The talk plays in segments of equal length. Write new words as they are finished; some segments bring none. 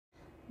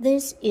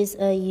This is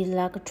an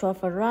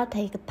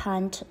electrophoretic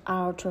pant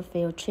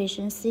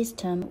ultrafiltration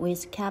system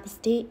with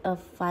capacity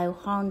of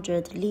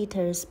 500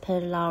 liters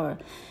per hour.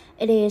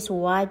 It is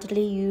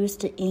widely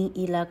used in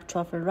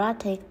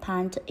electrophoretic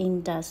pant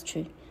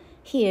industry.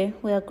 Here,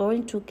 we are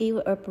going to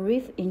give a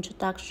brief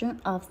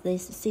introduction of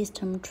this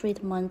system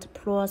treatment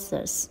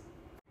process.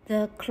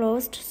 The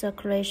closed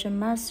circulation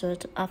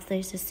method of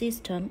this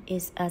system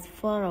is as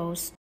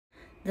follows.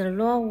 The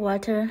raw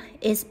water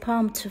is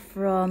pumped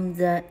from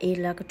the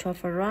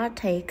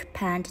electrophoretic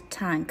pant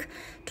tank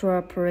to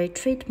a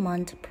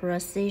pre-treatment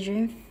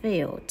precision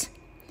field,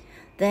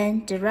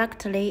 then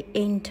directly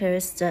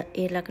enters the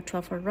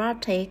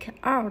electrophoretic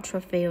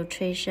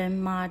ultrafiltration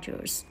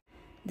modules.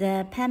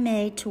 The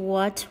permeate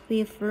water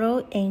will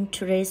flow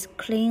into this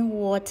clean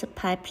water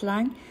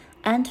pipeline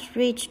and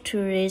reach to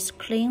this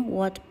clean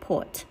water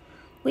port,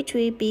 which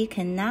will be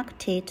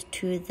connected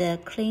to the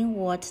clean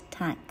water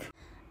tank.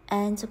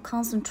 And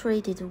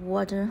concentrated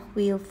water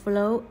will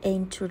flow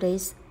into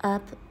this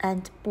up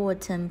and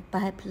bottom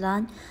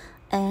pipeline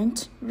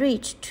and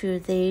reach to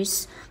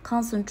this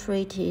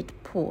concentrated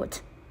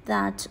port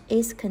that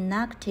is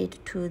connected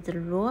to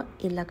the raw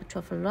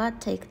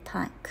electrophoretic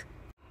tank.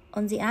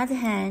 On the other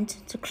hand,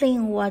 the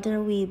clean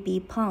water will be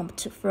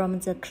pumped from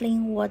the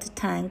clean water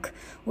tank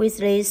with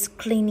this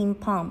cleaning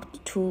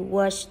pump to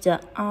wash the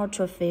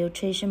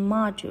ultrafiltration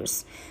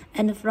modules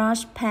and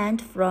flush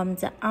pant from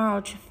the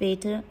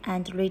ultrafilter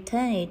and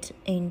return it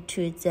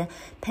into the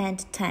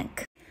pant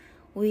tank.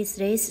 With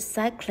this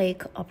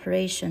cyclic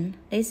operation,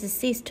 this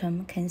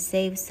system can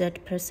save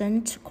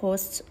 30%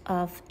 cost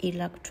of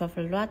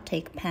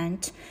electrophoretic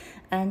pant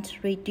and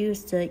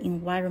reduce the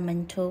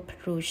environmental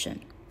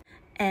pollution.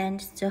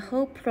 And the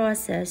whole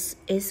process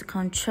is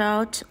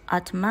controlled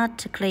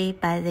automatically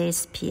by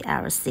this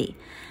PLC.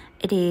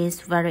 It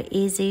is very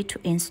easy to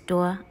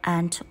install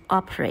and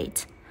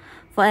operate.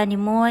 For any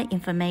more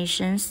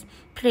information,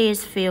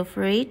 please feel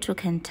free to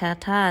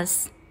contact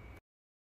us.